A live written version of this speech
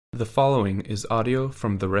The following is audio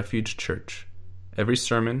from the Refuge Church. Every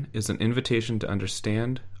sermon is an invitation to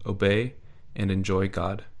understand, obey, and enjoy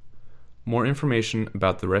God. More information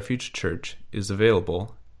about the Refuge Church is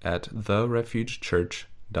available at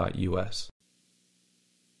therefugechurch.us.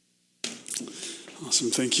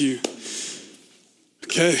 Awesome, thank you.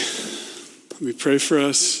 Okay, let me pray for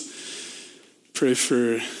us. Pray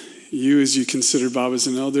for you as you consider Bob as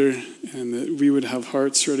an elder, and that we would have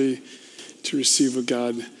hearts ready to receive what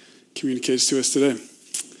God communicates to us today.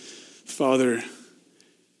 Father,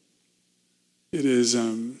 it is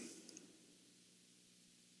a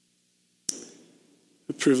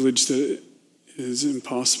privilege that it is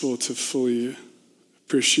impossible to fully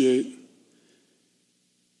appreciate.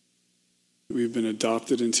 We've been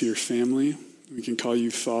adopted into your family. We can call you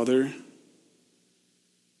Father.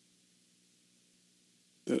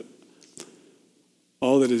 That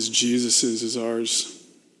all that is Jesus's is ours.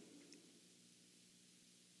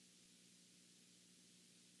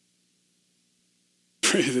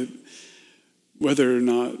 Pray that whether or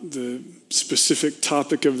not the specific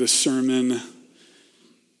topic of the sermon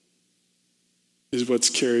is what's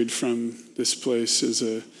carried from this place, is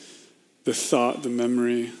the thought, the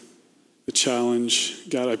memory, the challenge.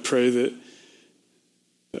 God, I pray that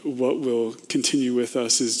what will continue with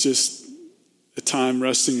us is just a time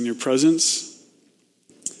resting in your presence,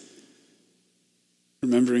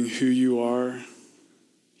 remembering who you are,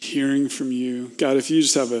 hearing from you. God, if you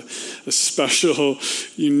just have a special,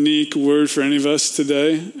 unique word for any of us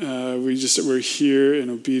today, we're here in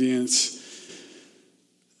obedience.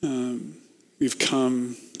 We've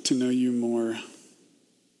come to know you more.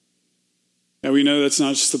 And we know that's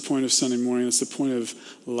not just the point of Sunday morning, that's the point of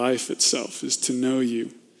life itself, is to know you.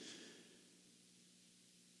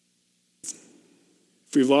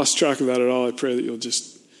 If we've lost track of that at all, I pray that you'll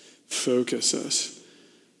just focus us.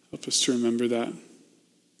 Help us to remember that.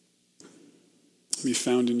 Be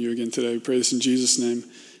found in you again today. We pray this in Jesus' name.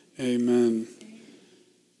 Amen.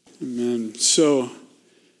 Amen. So,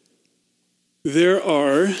 there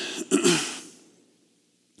are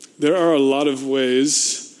a lot of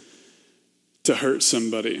ways to hurt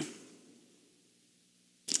somebody.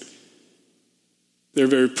 There are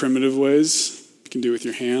very primitive ways. You can do it with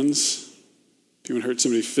your hands. If you want to hurt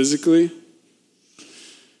somebody physically.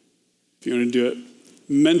 If you want to do it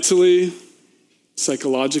mentally,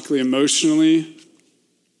 psychologically, emotionally,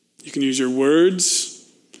 you can use your words.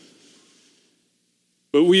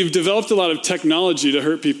 But we've developed a lot of technology to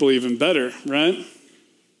hurt people even better, right?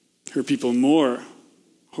 Hurt people more.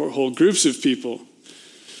 Whole groups of people.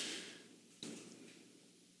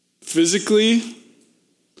 Physically,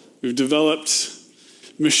 we've developed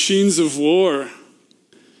machines of war,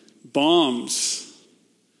 bombs.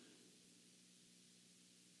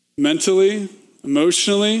 Mentally,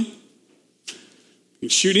 emotionally, you can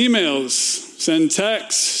shoot emails, send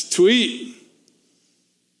texts, tweet,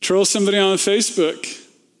 troll somebody on Facebook.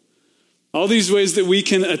 All these ways that we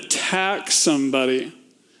can attack somebody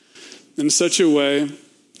in such a way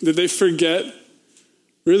that they forget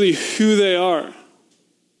really who they are.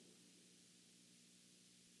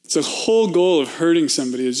 It's the whole goal of hurting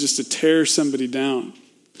somebody is just to tear somebody down.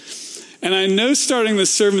 And I know starting the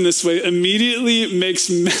sermon this way immediately makes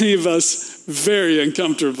many of us very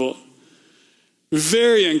uncomfortable.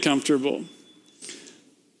 Very uncomfortable.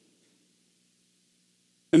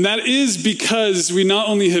 And that is because we not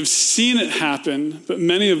only have seen it happen, but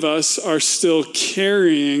many of us are still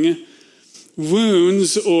carrying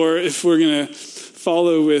wounds, or if we're going to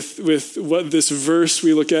follow with what this verse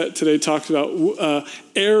we look at today talks about,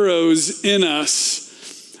 arrows in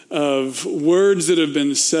us of words that have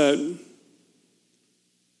been said.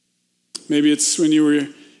 Maybe it's when you were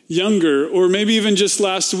younger, or maybe even just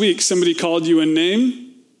last week, somebody called you a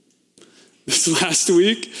name. This last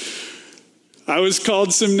week, I was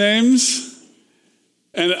called some names,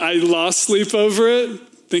 and I lost sleep over it,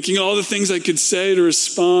 thinking all the things I could say to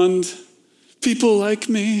respond. People like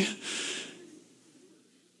me.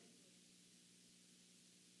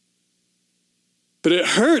 But it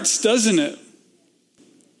hurts, doesn't it?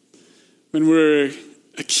 When we're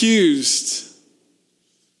accused,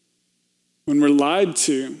 when we're lied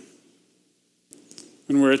to,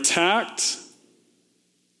 when we're attacked.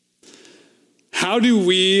 How do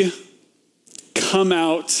we come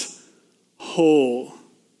out whole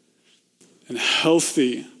and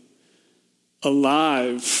healthy,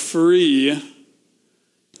 alive, free,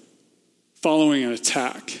 following an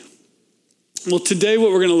attack? Well, today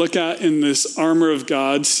what we're going to look at in this Armor of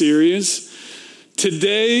God series,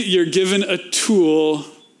 today you're given a tool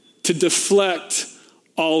to deflect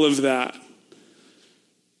all of that.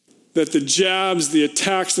 that the jabs, the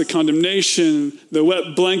attacks, the condemnation, the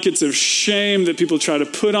wet blankets of shame that people try to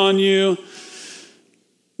put on you,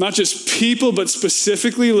 not just people, but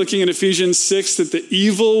specifically looking at Ephesians 6, that the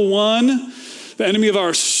evil one, the enemy of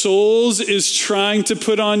our souls, is trying to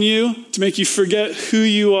put on you to make you forget who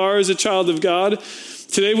you are as a child of God.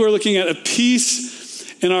 Today we're looking at a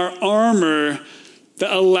piece in our armor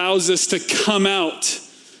that allows us to come out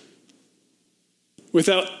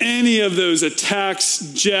without any of those attacks,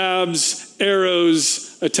 jabs,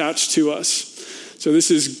 arrows attached to us. So this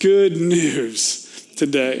is good news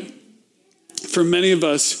today for many of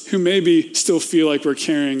us who maybe still feel like we're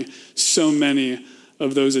carrying so many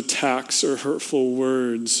of those attacks or hurtful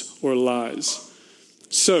words or lies.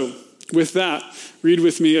 So with that, read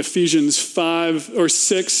with me Ephesians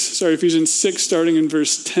 6, starting in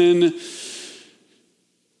verse 10.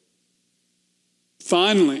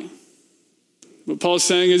 Finally, what Paul's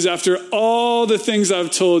saying is, after all the things I've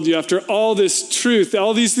told you, after all this truth,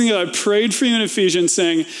 all these things that I prayed for you in Ephesians,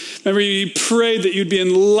 saying, remember, he prayed that you'd be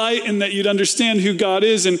enlightened, that you'd understand who God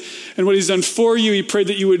is and what he's done for you. He prayed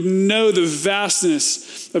that you would know the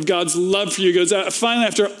vastness of God's love for you. He goes, finally,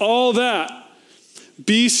 after all that,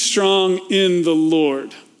 be strong in the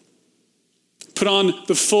Lord. Put on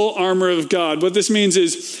the full armor of God. What this means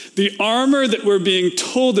is the armor that we're being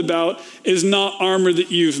told about is not armor that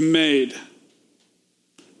you've made.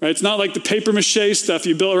 Right? It's not like the paper mache stuff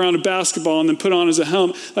you built around a basketball and then put on as a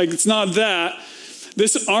helmet. Like, it's not that.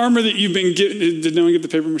 This armor that you've been given. Did no one get the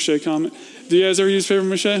paper mache comment? Do you guys ever use paper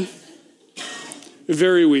mache?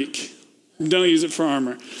 Very weak. Don't use it for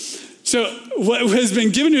armor. So what has been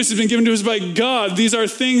given to us has been given to us by God. These are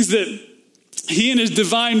things that he in his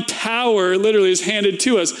divine power literally has handed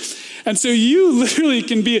to us. And so you literally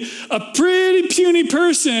can be a pretty puny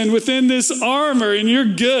person within this armor and you're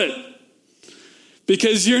good.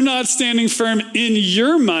 Because you're not standing firm in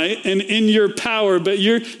your might and in your power, but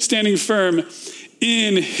you're standing firm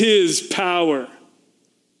in his power.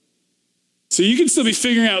 So you can still be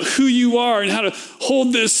figuring out who you are and how to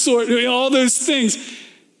hold this sword, all those things.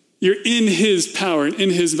 You're in his power and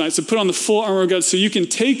in his might. So put on the full armor of God so you can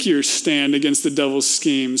take your stand against the devil's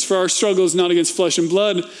schemes. For our struggle is not against flesh and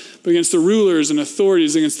blood, but against the rulers and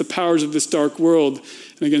authorities, against the powers of this dark world,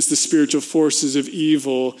 and against the spiritual forces of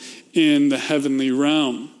evil in the heavenly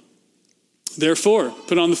realm. Therefore,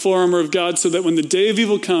 put on the full armor of God so that when the day of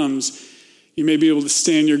evil comes, you may be able to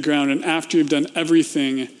stand your ground. And after you've done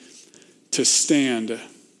everything, to stand.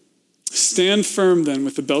 Stand firm then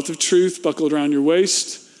with the belt of truth buckled around your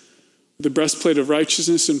waist, the breastplate of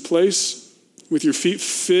righteousness in place, with your feet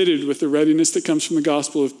fitted with the readiness that comes from the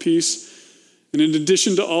gospel of peace. And in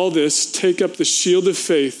addition to all this, take up the shield of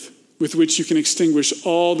faith with which you can extinguish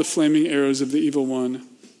all the flaming arrows of the evil one.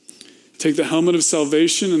 Take the helmet of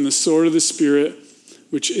salvation and the sword of the Spirit,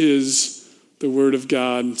 which is the word of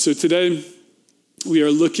God. So today we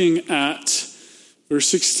are looking at verse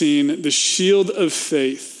 16, the shield of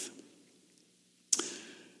faith,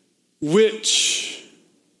 which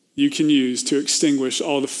you can use to extinguish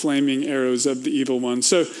all the flaming arrows of the evil one.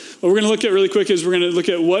 So what we're going to look at really quick is we're going to look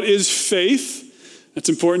at what is faith. That's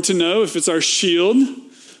important to know if it's our shield.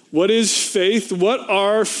 What is faith? What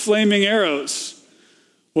are flaming arrows?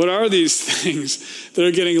 What are these things that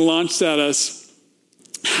are getting launched at us?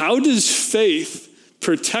 How does faith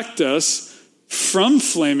protect us from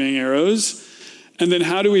flaming arrows? And then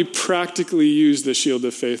how do we practically use the shield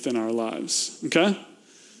of faith in our lives? Okay?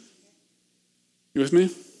 You with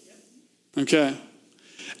me? Okay.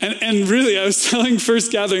 And really, I was telling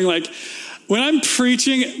First Gathering, like, when I'm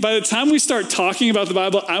preaching, by the time we start talking about the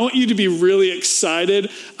Bible, I want you to be really excited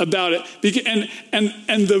about it.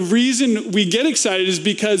 And the reason we get excited is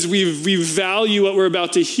because we value what we're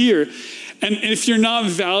about to hear. And if you're not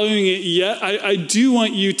valuing it yet, I do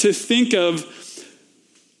want you to think of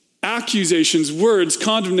accusations, words,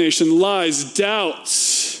 condemnation, lies,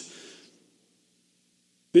 doubts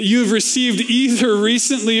that you have received either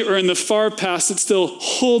recently or in the far past that still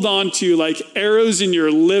hold on to you like arrows in your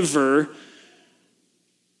liver.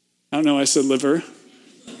 I don't know why I said liver.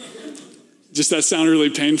 Just that sounded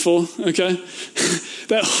really painful, okay?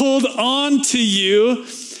 That hold on to you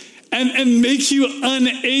and make you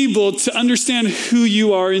unable to understand who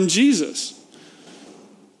you are in Jesus.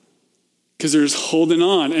 Because there's holding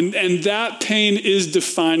on. And that pain is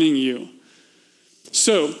defining you.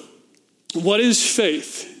 So, what is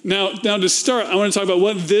faith? Now to start, I want to talk about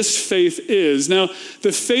what this faith is. Now,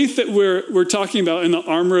 the faith that we're talking about in the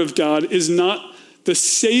armor of God is not the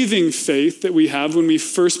saving faith that we have when we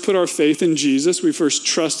first put our faith in Jesus, we first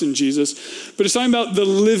trust in Jesus, but it's talking about the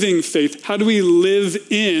living faith. How do we live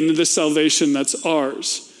in the salvation that's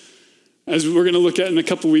ours? as we're going to look at in a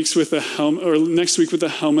couple weeks with the helmet, or next week with the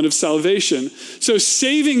helmet of salvation. So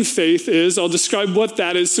saving faith is, I'll describe what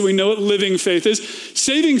that is so we know what living faith is.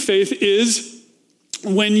 Saving faith is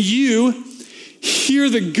when you hear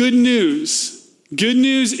the good news. Good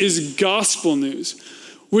news is gospel news,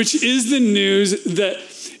 which is the news that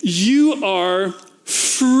you are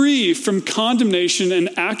free from condemnation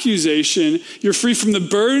and accusation. You're free from the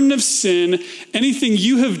burden of sin, anything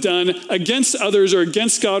you have done against others or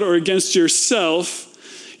against God or against yourself.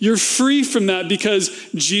 You're free from that because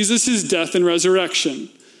Jesus' death and resurrection.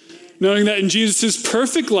 Knowing that in Jesus'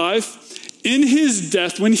 perfect life, in his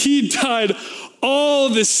death, when he died, all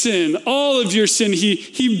the sin, all of your sin,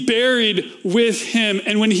 he buried with him.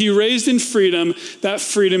 And when he raised in freedom, that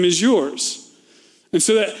freedom is yours. And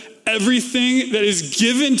so that everything that is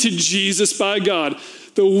given to Jesus by God,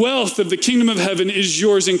 the wealth of the kingdom of heaven is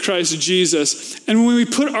yours in Christ Jesus. And when we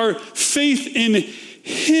put our faith in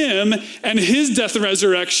him and his death and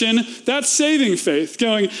resurrection, that's saving faith.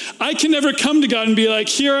 Going, I can never come to God and be like,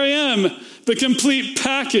 here I am, the complete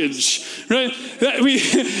package, right? We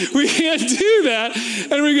can't do that.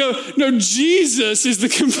 And we go, no, Jesus is the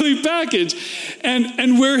complete package.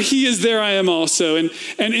 And where he is, there I am also. And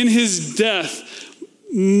in his death,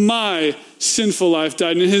 my sinful life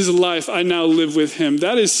died, and in his life I now live with him.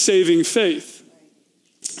 That is saving faith.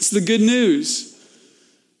 It's the good news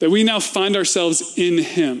that we now find ourselves in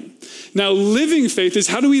him. Now, living faith is,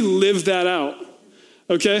 how do we live that out?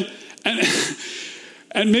 Okay?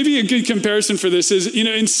 And maybe a good comparison for this is,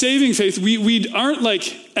 in saving faith, we aren't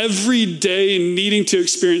like every day needing to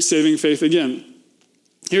experience saving faith again.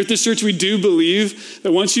 Here at this church, we do believe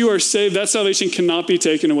that once you are saved, that salvation cannot be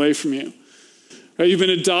taken away from you. Right? You've been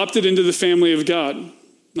adopted into the family of God.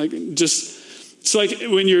 It's like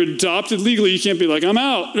when you're adopted legally, you can't be like, I'm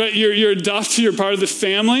out. Right? You're adopted, you're part of the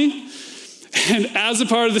family. And as a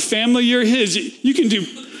part of the family, you're his. You can do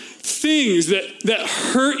things that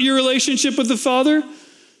hurt your relationship with the Father, but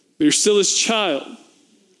you're still his child.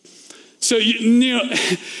 So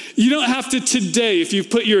you don't have to today, if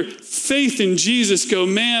you've put your faith in Jesus, go,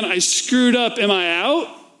 man, I screwed up. Am I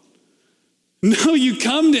out? No, you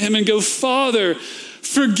come to him and go, Father,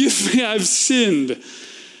 forgive me, I've sinned.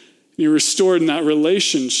 You're restored in that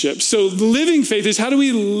relationship. So living faith is, how do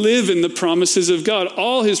we live in the promises of God?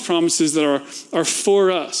 All his promises that are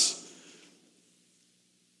for us.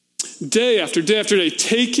 Day after day after day,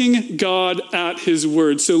 taking God at his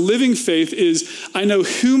word. So living faith is, I know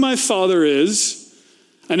who my Father is,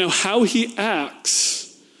 I know how he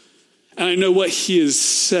acts, and I know what he has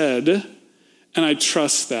said, and I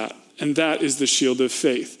trust that. And that is the shield of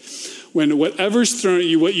faith. When whatever's thrown at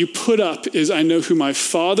you, what you put up is, I know who my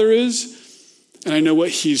Father is, and I know what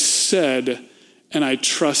he's said, and I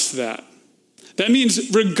trust that. That means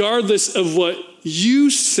regardless of what you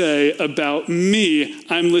say about me,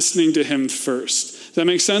 I'm listening to him first. Does that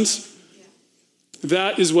make sense? Yeah.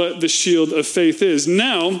 That is what the shield of faith is.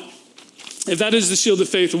 Now, if that is the shield of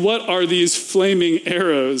faith, what are these flaming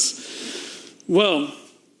arrows? Well,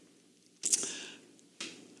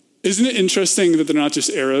 isn't it interesting that they're not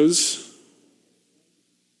just arrows?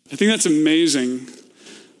 I think that's amazing.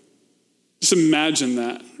 Just imagine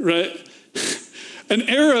that, right? An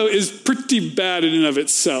arrow is pretty bad in and of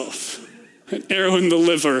itself. An arrow in the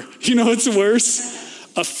liver. You know what's worse?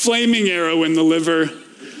 A flaming arrow in the liver,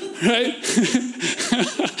 right?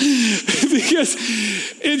 Because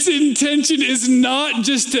its intention is not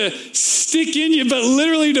just to stick in you, but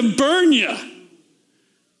literally to burn you.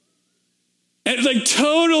 And like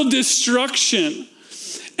total destruction.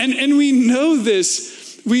 And we know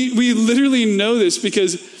this. We literally know this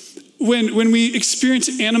because when we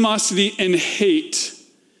experience animosity and hate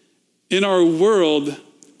in our world,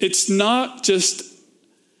 it's not just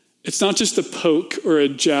a poke or a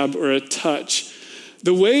jab or a touch.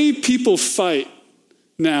 The way people fight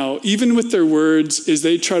now, even with their words, is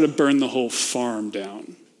they try to burn the whole farm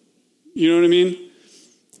down. You know what I mean?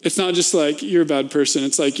 It's not just like, you're a bad person.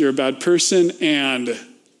 It's like, you're a bad person and I'm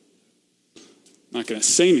not going to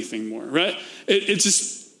say anything more, right? It's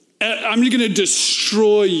just, I'm going to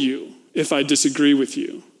destroy you if I disagree with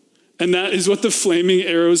you. And that is what the flaming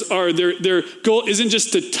arrows are. Their goal isn't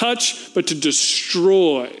just to touch, but to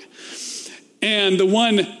destroy. And the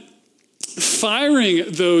one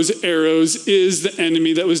firing those arrows is the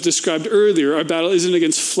enemy that was described earlier. Our battle isn't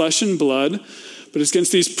against flesh and blood, but it's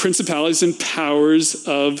against these principalities and powers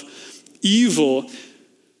of evil.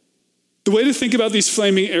 The way to think about these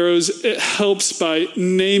flaming arrows, it helps by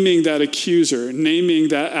naming that accuser, naming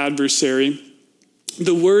that adversary.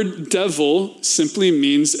 The word devil simply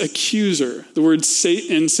means accuser. The word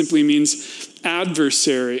Satan simply means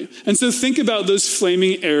adversary. And so think about those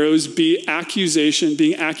flaming arrows being accusations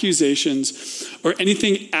or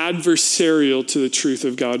anything adversarial to the truth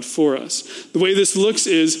of God for us. The way this looks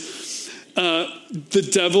is the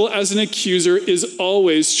devil as an accuser is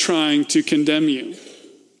always trying to condemn you.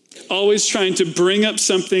 Always trying to bring up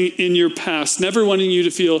something in your past, never wanting you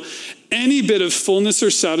to feel any bit of fullness or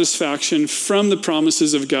satisfaction from the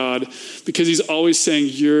promises of God, because he's always saying,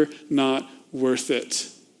 you're not worth it.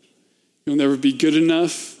 You'll never be good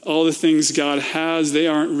enough. All the things God has, they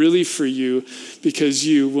aren't really for you because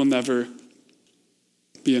you will never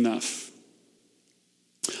be enough.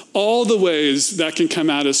 All the ways that can come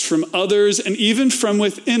at us from others and even from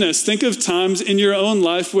within us. Think of times in your own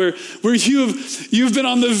life where you've been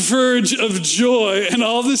on the verge of joy, and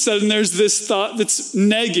all of a sudden there's this thought that's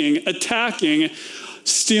negging, attacking,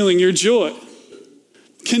 stealing your joy,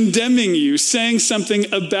 condemning you, saying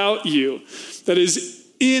something about you that is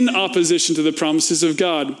in opposition to the promises of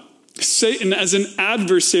God. Satan, as an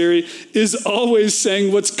adversary, is always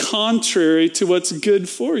saying what's contrary to what's good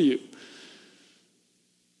for you.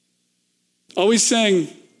 Always saying,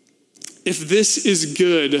 if this is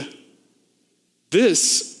good,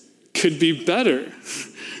 this could be better,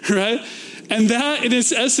 right? And that, in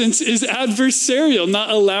its essence, is adversarial, not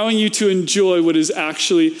allowing you to enjoy what is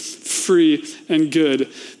actually free and good.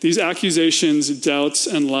 These accusations, doubts,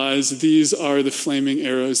 and lies, these are the flaming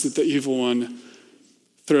arrows that the evil one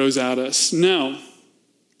throws at us. Now,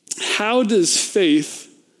 how does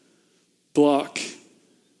faith block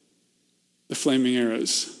the flaming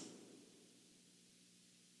arrows?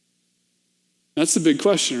 That's the big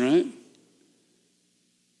question, right?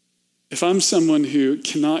 If I'm someone who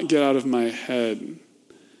cannot get out of my head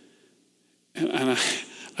and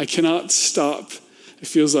I cannot stop, it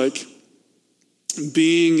feels like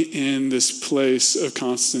being in this place of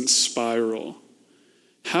constant spiral.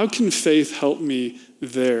 How can faith help me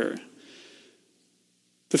there?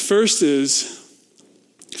 The first is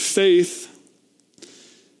faith,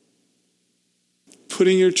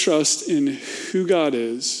 putting your trust in who God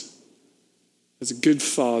is as a good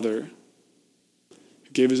father who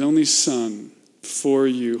gave his only son for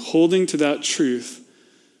you. Holding to that truth,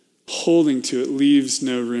 holding to it leaves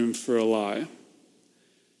no room for a lie.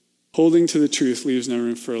 Holding to the truth leaves no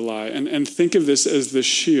room for a lie. And think of this as the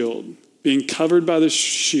shield. Being covered by the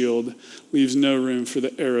shield leaves no room for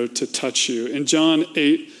the arrow to touch you. In John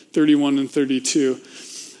 8:31 and 32,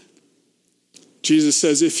 Jesus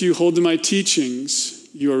says, if you hold to my teachings,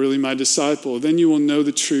 you are really my disciple. Then you will know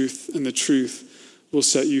the truth, and the truth will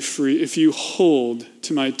set you free. If you hold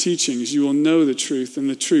to my teachings, you will know the truth, and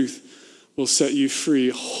the truth will set you free.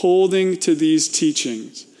 Holding to these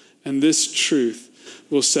teachings and this truth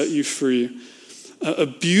will set you free. A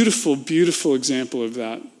beautiful, beautiful example of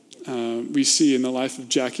that we see in the life of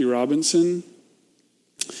Jackie Robinson.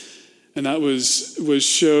 And that was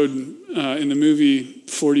showed in the movie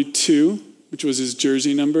 42, which was his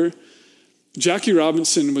jersey number. Jackie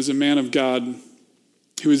Robinson was a man of God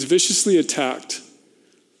who was viciously attacked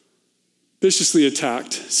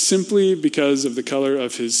simply because of the color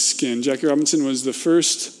of his skin. Jackie Robinson was the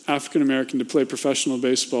first African American to play professional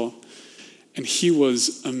baseball, and he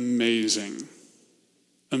was amazing.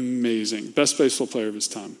 Amazing. Best baseball player of his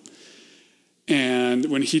time. And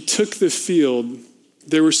when he took the field,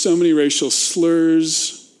 there were so many racial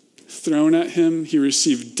slurs thrown at him. He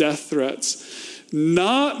received death threats,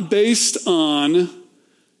 not based on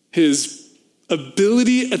his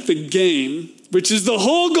ability at the game, which is the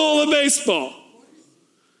whole goal of baseball,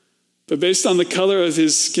 but based on the color of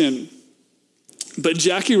his skin. But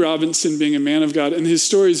Jackie Robinson, being a man of God, and his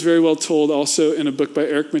story is very well told also in a book by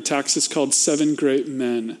Eric Metaxas called 7 Great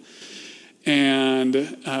Men. And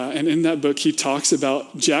in that book, he talks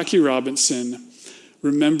about Jackie Robinson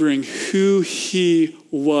remembering who he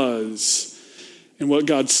was and what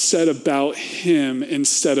God said about him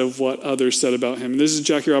instead of what others said about him. And this is a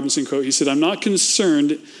Jackie Robinson quote. He said, I'm not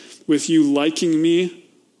concerned with you liking me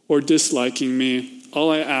or disliking me.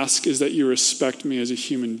 All I ask is that you respect me as a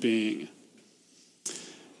human being.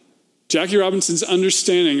 Jackie Robinson's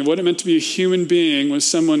understanding of what it meant to be a human being was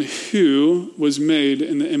someone who was made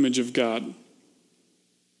in the image of God.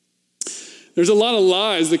 There's a lot of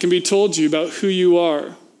lies that can be told to you about who you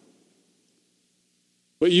are,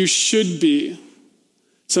 what you should be.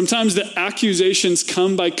 Sometimes the accusations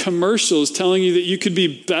come by commercials telling you that you could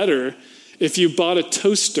be better if you bought a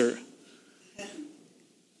toaster.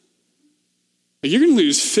 You're going to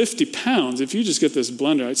lose 50 pounds if you just get this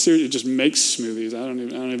blender. It seriously just makes smoothies. I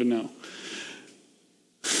don't even know.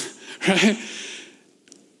 Right?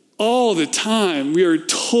 All the time, we are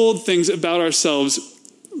told things about ourselves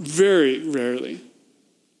very rarely.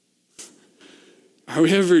 Are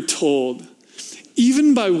we ever told,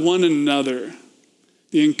 even by one another,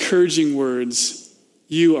 the encouraging words,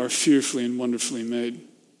 you are fearfully and wonderfully made?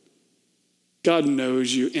 God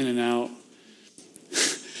knows you in and out.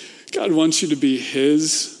 God wants you to be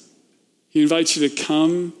his. He invites you to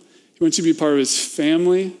come. He wants you to be part of his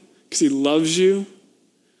family because he loves you.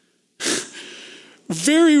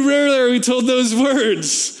 Very rarely are we told those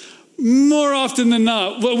words. More often than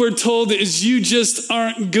not, what we're told is you just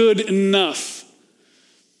aren't good enough.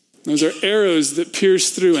 Those are arrows that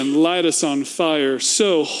pierce through and light us on fire.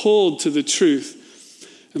 So hold to the truth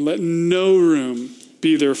and let no room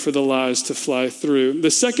be there for the lies to fly through.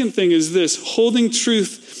 The second thing is this: holding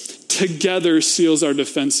truth together seals our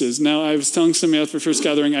defenses. Now, I was telling somebody else for First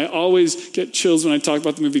Gathering, I always get chills when I talk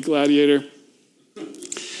about the movie Gladiator.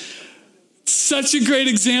 Such a great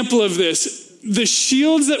example of this. The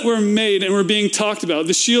shields that were made and were being talked about,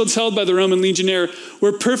 the shields held by the Roman legionnaire,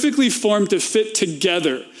 were perfectly formed to fit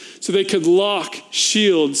together so they could lock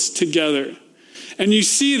shields together. And you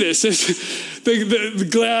see this, the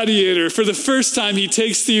gladiator, for the first time, he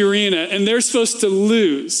takes the arena and they're supposed to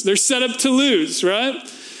lose. They're set up to lose, right?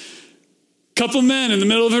 Couple men in the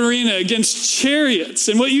middle of an arena against chariots.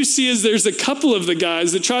 And what you see is there's a couple of the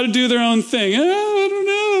guys that try to do their own thing. Oh, I don't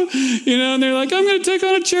know. And they're like, I'm going to take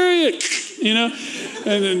on a chariot, and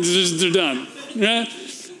then they're done, right?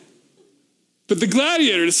 But the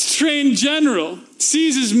gladiator, the trained general,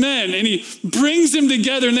 sees his men and he brings them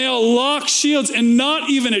together and they all lock shields and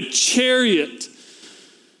not even a chariot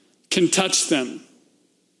can touch them.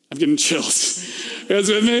 I'm getting chills. You guys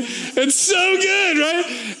with me? It's so good, right?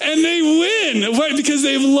 And they win. Why? Because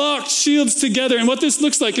they've locked shields together. And what this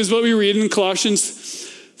looks like is what we read in Colossians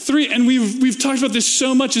 3. And we've talked about this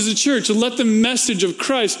so much as a church. Let the message of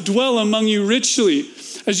Christ dwell among you richly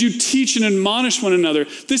as you teach and admonish one another.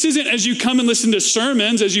 This isn't as you come and listen to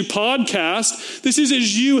sermons, as you podcast. This is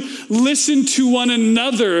as you listen to one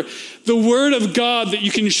another, the word of God that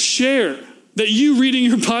you can share. That you reading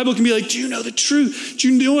your Bible can be like, do you know the truth? Do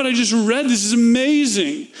you know what I just read? This is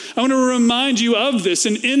amazing. I want to remind you of this.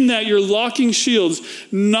 And in that, you're locking shields,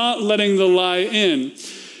 not letting the lie in.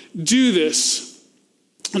 Do this.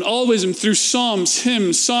 And always through psalms,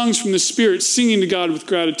 hymns, songs from the Spirit, singing to God with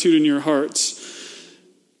gratitude in your hearts.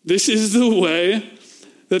 This is the way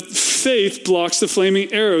that faith blocks the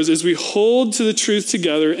flaming arrows as we hold to the truth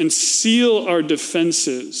together and seal our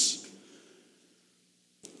defenses.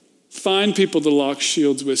 Find people to lock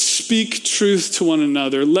shields with. Speak truth to one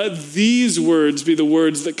another. Let these words be the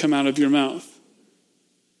words that come out of your mouth.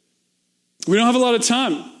 We don't have a lot of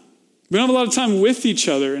time. We don't have a lot of time with each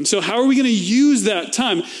other. And so how are we going to use that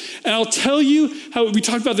time? And I'll tell you how we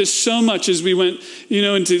talked about this so much as we went,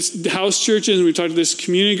 into house churches and we talked to this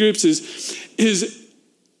community groups is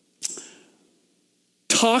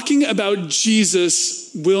talking about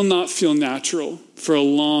Jesus will not feel natural for a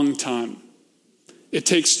long time. It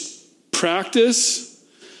takes practice.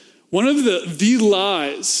 One of the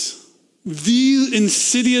lies, the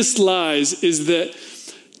insidious lies, is that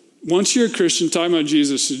once you're a Christian, talking about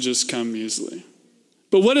Jesus should just come easily.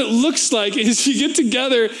 But what it looks like is you get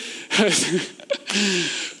together.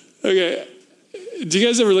 Okay, do you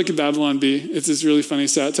guys ever look at Babylon Bee? It's this really funny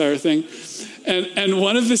satire thing. And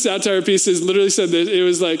one of the satire pieces literally said that it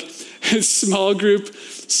was like a small group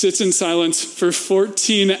sits in silence for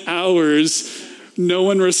 14 hours, no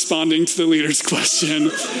one responding to the leader's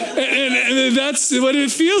question. And that's what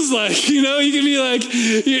it feels like. You can be like,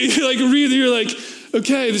 you're like,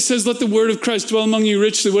 okay, this says, let the word of Christ dwell among you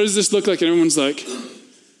richly. What does this look like? And everyone's like,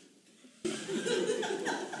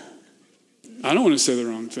 I don't want to say the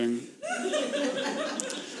wrong thing.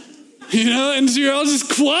 And so you're all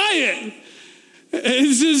just quiet.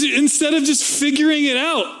 It's just, instead of just figuring it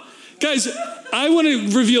out. Guys, I want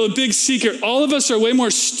to reveal a big secret. All of us are way more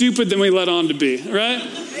stupid than we let on to be, right?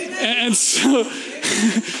 And so,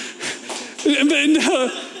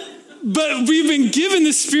 but we've been given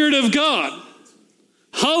the Spirit of God.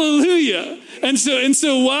 Hallelujah. And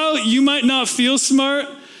so while you might not feel smart,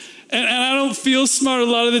 and I don't feel smart a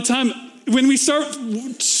lot of the time, when we start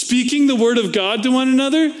speaking the word of God to one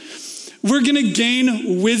another, we're going to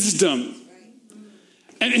gain wisdom.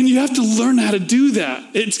 And you have to learn how to do that.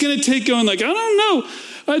 It's going to take going like, I don't know.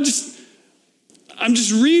 I'm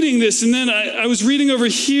just reading this. And then I was reading over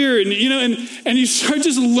here and you start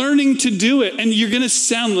just learning to do it. And you're going to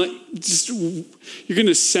sound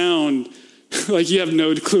like you have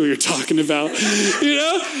no clue what you're talking about,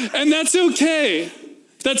 and that's okay.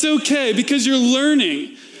 That's okay because you're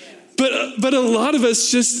learning. But a lot of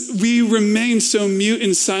us we remain so mute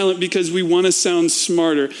and silent because we want to sound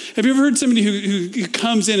smarter. Have you ever heard somebody who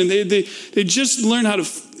comes in and they just learn how to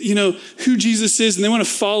who Jesus is and they want to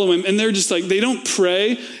follow him. And they're just like, they don't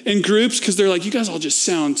pray in groups because they're like, you guys all just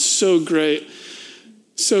sound so great.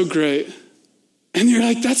 So great. And you're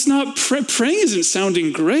like, that's not, praying isn't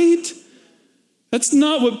sounding great. That's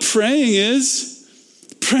not what praying is.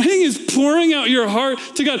 Praying is pouring out your heart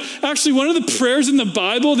to God. Actually, one of the prayers in the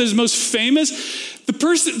Bible that is most famous,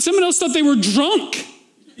 someone else thought they were drunk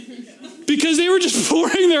because they were just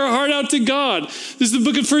pouring their heart out to God. This is the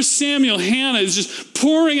book of 1 Samuel. Hannah is just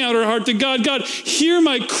pouring out her heart to God. God, hear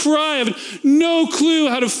my cry. I have no clue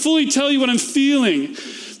how to fully tell you what I'm feeling.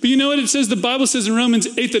 But you know what it says? The Bible says in Romans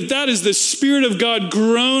 8 that is the Spirit of God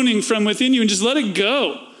groaning from within you, and just let it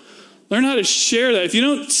go. Learn how to share that. If you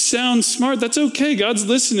don't sound smart, that's okay. God's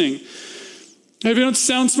listening. If you don't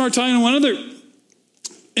sound smart talking to one another,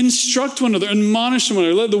 instruct one another, admonish one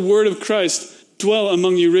another. Let the word of Christ dwell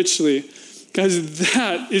among you richly. Guys,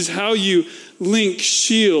 that is how you link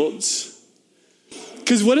shields.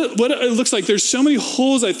 Because what it looks like, there's so many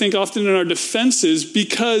holes, I think, often in our defenses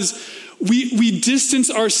because we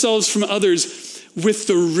distance ourselves from others with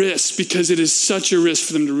the risk, because it is such a risk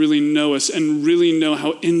for them to really know us and really know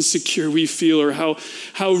how insecure we feel, or how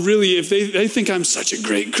really, if they think I'm such a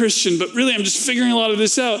great Christian, but really I'm just figuring a lot of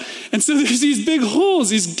this out. And so there's these big holes,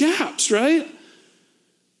 these gaps, right?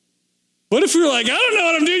 What if we were like, I don't know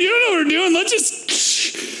what I'm doing, you don't know what we're doing, let's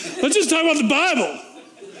just talk about the Bible.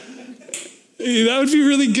 That would be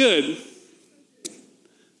really good.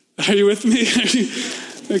 Are you with me?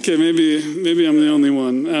 Okay, maybe I'm the only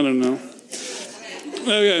one. I don't know.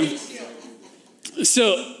 Okay.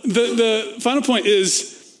 So the final point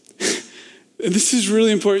is, and this is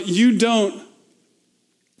really important, you don't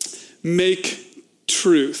make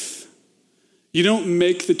truth. You don't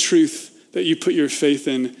make the truth that you put your faith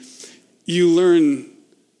in. You learn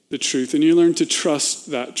the truth, and you learn to trust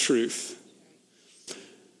that truth.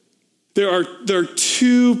 There are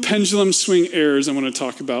two pendulum swing errors I want to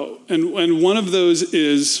talk about. And one of those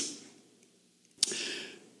is,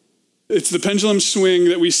 it's the pendulum swing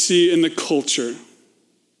that we see in the culture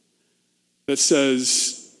that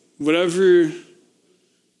says, whatever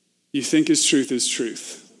you think is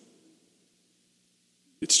truth.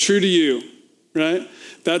 It's true to you, right?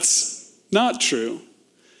 That's not true.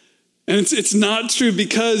 And it's not true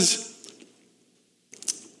because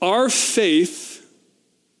our faith,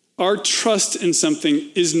 our trust in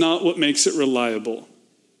something is not what makes it reliable,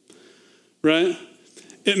 right?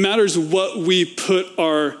 It matters what we put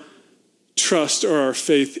our trust or our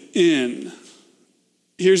faith in.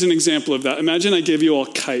 Here's an example of that. Imagine I gave you all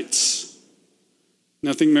kites.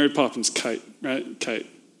 Nothing Mary Poppins, kite, right? Kite.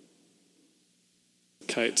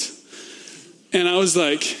 And I was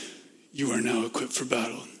like, you are now equipped for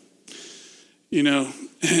battle.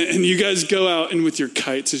 And you guys go out and with your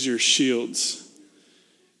kites as your shields.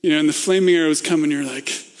 And the flaming arrows come and you're like,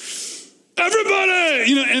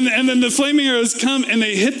 everybody! And then the flaming arrows come and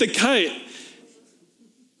they hit the kite.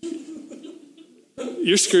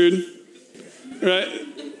 You're screwed, right?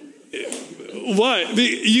 Why?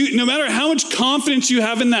 No matter how much confidence you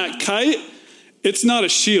have in that kite, it's not a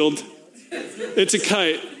shield. It's a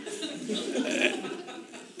kite.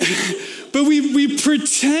 But we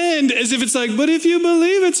pretend as if it's like, but if you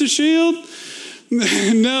believe it's a shield.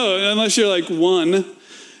 No, unless you're like one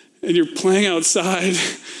and you're playing outside,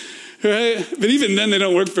 right? But even then they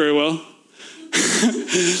don't work very well.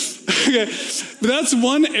 Okay, but that's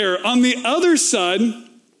one error. On the other side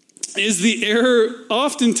is the error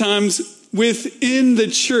oftentimes within the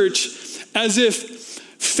church, as if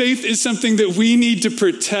faith is something that we need to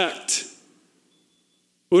protect.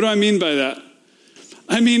 What do I mean by that?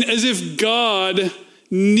 I mean as if God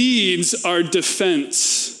needs our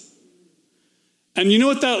defense. And you know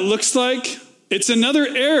what that looks like? It's another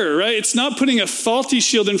error, right? It's not putting a faulty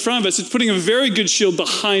shield in front of us. It's putting a very good shield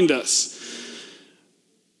behind us.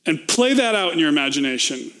 And play that out in your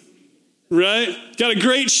imagination, right? Got a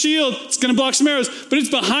great shield. It's going to block some arrows, but it's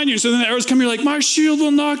behind you. So then the arrows come, you're like, my shield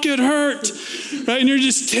will not get hurt, right? And you're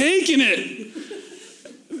just taking it.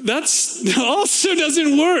 That also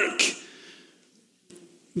doesn't work.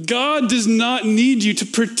 God does not need you to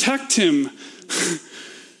protect him,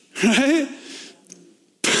 right?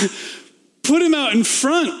 Put him out in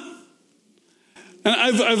front. And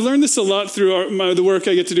I've learned this a lot through the work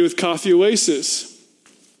I get to do with Coffee Oasis.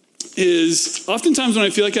 Is oftentimes when I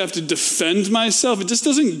feel like I have to defend myself, it just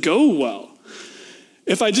doesn't go well.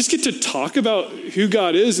 If I just get to talk about who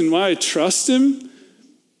God is and why I trust him,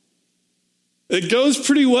 it goes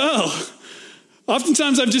pretty well.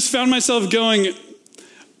 Oftentimes I've just found myself going,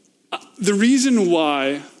 the reason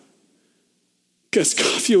why, because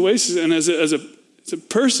Coffee Oasis and as a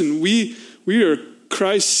person, we are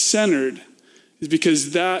Christ-centered, is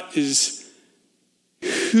because that is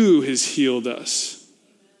who has healed us.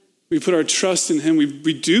 We put our trust in him.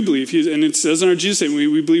 We do believe and it says in our Jesus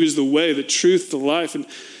statement, we believe he's the way, the truth, the life.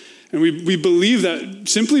 And we believe that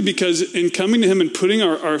simply because in coming to him and putting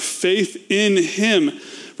our faith in him,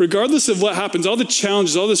 regardless of what happens, all the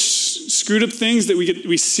challenges, all the screwed up things that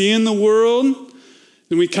we see in the world,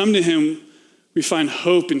 when we come to him, we find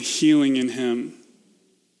hope and healing in him.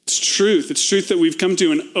 It's truth. It's truth that we've come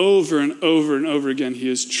to, and over and over again, he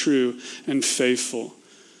is true and faithful.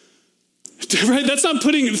 Right? That's not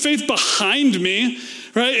putting faith behind me,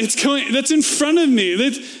 right? That's in front of me.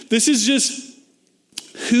 This is just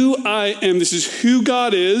who I am. This is who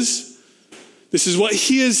God is. This is what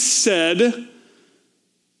he has said.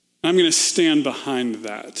 I'm going to stand behind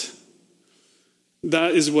that.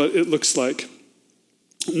 That is what it looks like.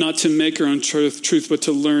 Not to make our own truth, but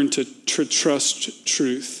to learn to trust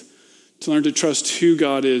truth. To learn to trust who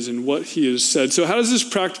God is and what he has said. So how does this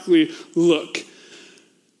practically look?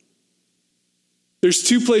 There's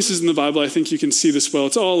two places in the Bible I think you can see this well.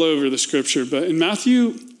 It's all over the scripture. But in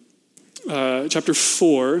Matthew chapter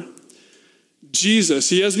 4, Jesus,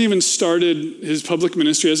 he hasn't even started his public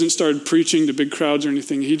ministry, hasn't started preaching to big crowds or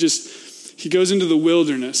anything. He goes into the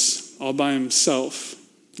wilderness all by himself,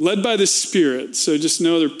 led by the Spirit, so just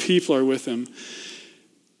no other people are with him.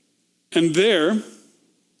 And there,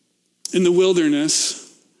 in the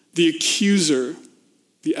wilderness, the accuser,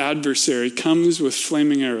 the adversary, comes with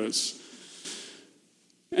flaming arrows.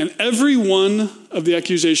 And every one of the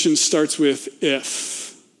accusations starts with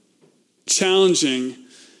if, challenging.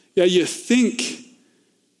 Yeah, you think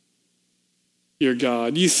you're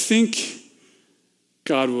God. You think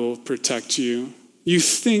God will protect you. You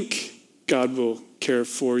think God will care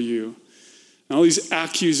for you. And all these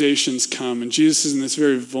accusations come, and Jesus is in this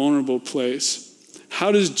very vulnerable place.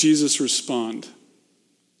 How does Jesus respond?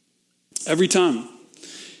 Every time.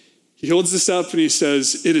 He holds this up and he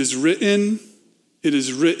says, "It is written, it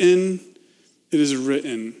is written, it is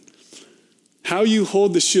written." How you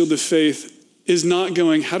hold the shield of faith is not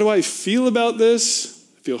going, how do I feel about this?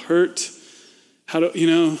 I feel hurt. How do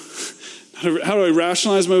I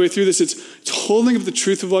rationalize my way through this? It's holding up the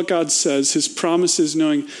truth of what God says, his promises,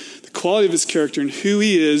 knowing the quality of his character and who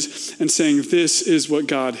he is, and saying, this is what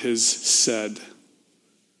God has said.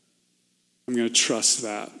 I'm going to trust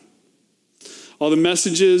that. All the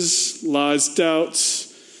messages, lies,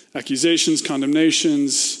 doubts, accusations,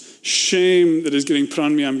 condemnations, shame that is getting put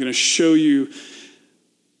on me, I'm going to show you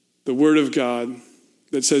the word of God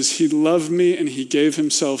that says he loved me and he gave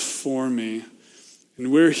himself for me.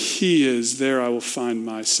 And where he is, there I will find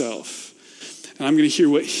myself. And I'm going to hear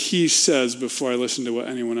what he says before I listen to what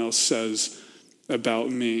anyone else says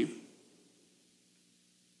about me.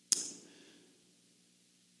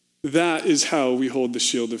 That is how we hold the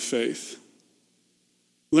shield of faith.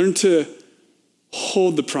 Learn to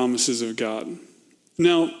hold the promises of God.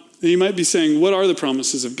 Now, you might be saying, what are the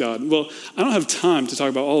promises of God? Well, I don't have time to talk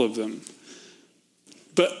about all of them.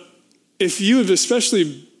 But if you have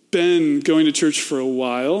especially been going to church for a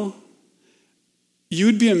while, you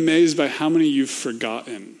would be amazed by how many you've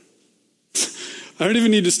forgotten. I don't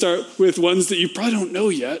even need to start with ones that you probably don't know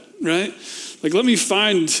yet, right? Like, let me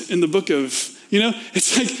find in the book of,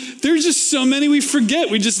 it's like there's just so many we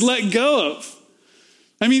forget, we just let go of.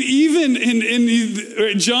 I mean, even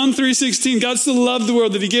in John 3:16, God still loved the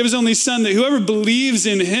world that he gave his only son, that whoever believes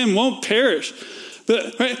in him won't perish.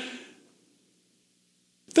 But, right?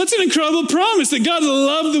 That's an incredible promise, that God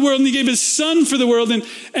loved the world and he gave his son for the world. And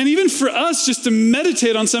even for us just to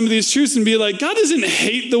meditate on some of these truths and be like, God doesn't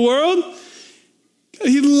hate the world.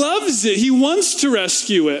 He loves it. He wants to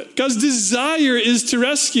rescue it. God's desire is to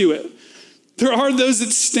rescue it. There are those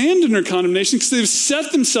that stand under condemnation because they've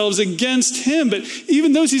set themselves against him. But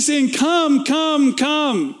even those he's saying, come, come,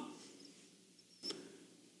 come.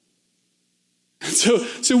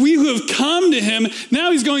 So we who have come to him,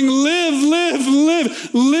 now he's going,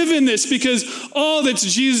 live in this, because all that's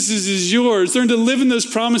Jesus' is yours. Learn to live in those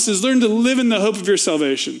promises. Learn to live in the hope of your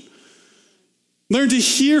salvation. Learn to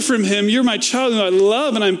hear from him. You're my child and I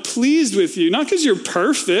love and I'm pleased with you. Not because you're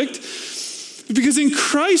perfect, but because in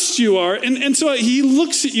Christ you are. And so he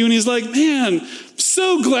looks at you and he's like, man,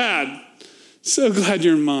 so glad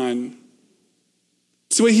you're mine.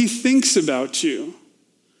 It's the way he thinks about you.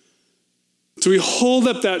 So we hold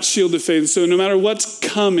up that shield of faith. So no matter what's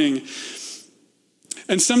coming,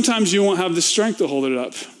 and sometimes you won't have the strength to hold it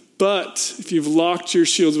up, but if you've locked your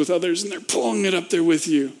shields with others and they're pulling it up there with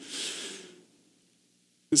you,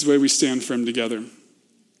 this is the way we stand firm together.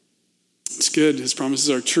 It's good. His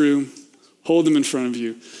promises are true. Hold them in front of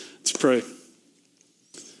you. Let's pray.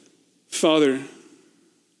 Father,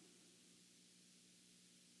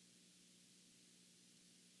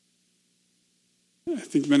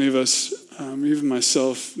 think many of us, even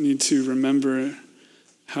myself, need to remember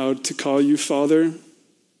how to call you Father,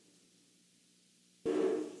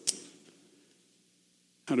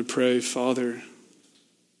 how to pray, Father,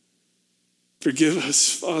 forgive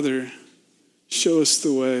us, Father, show us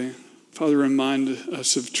the way. Father, remind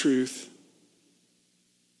us of truth.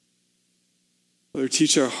 Father,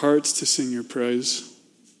 teach our hearts to sing your praise.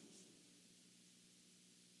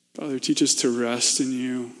 Father, teach us to rest in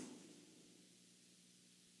you.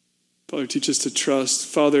 Father, teach us to trust.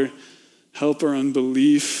 Father, help our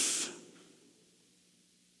unbelief.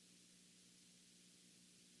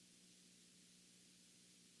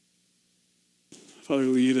 Father,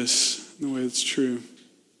 lead us in the way that's true.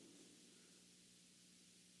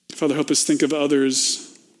 Father, help us think of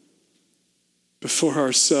others before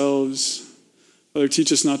ourselves. Father,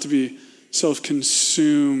 teach us not to be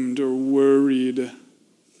self-consumed or worried,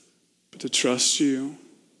 but to trust you.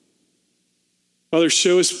 Father,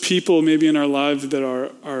 show us people maybe in our lives that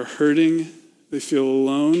are hurting, they feel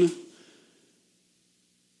alone.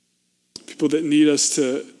 People that need us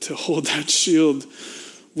to hold that shield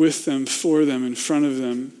with them, for them, in front of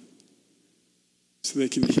them, so they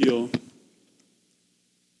can heal.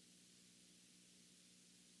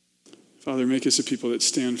 Father, make us a people that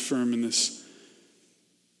stand firm in this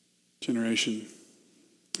generation.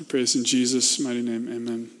 I pray this in Jesus' mighty name,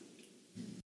 amen.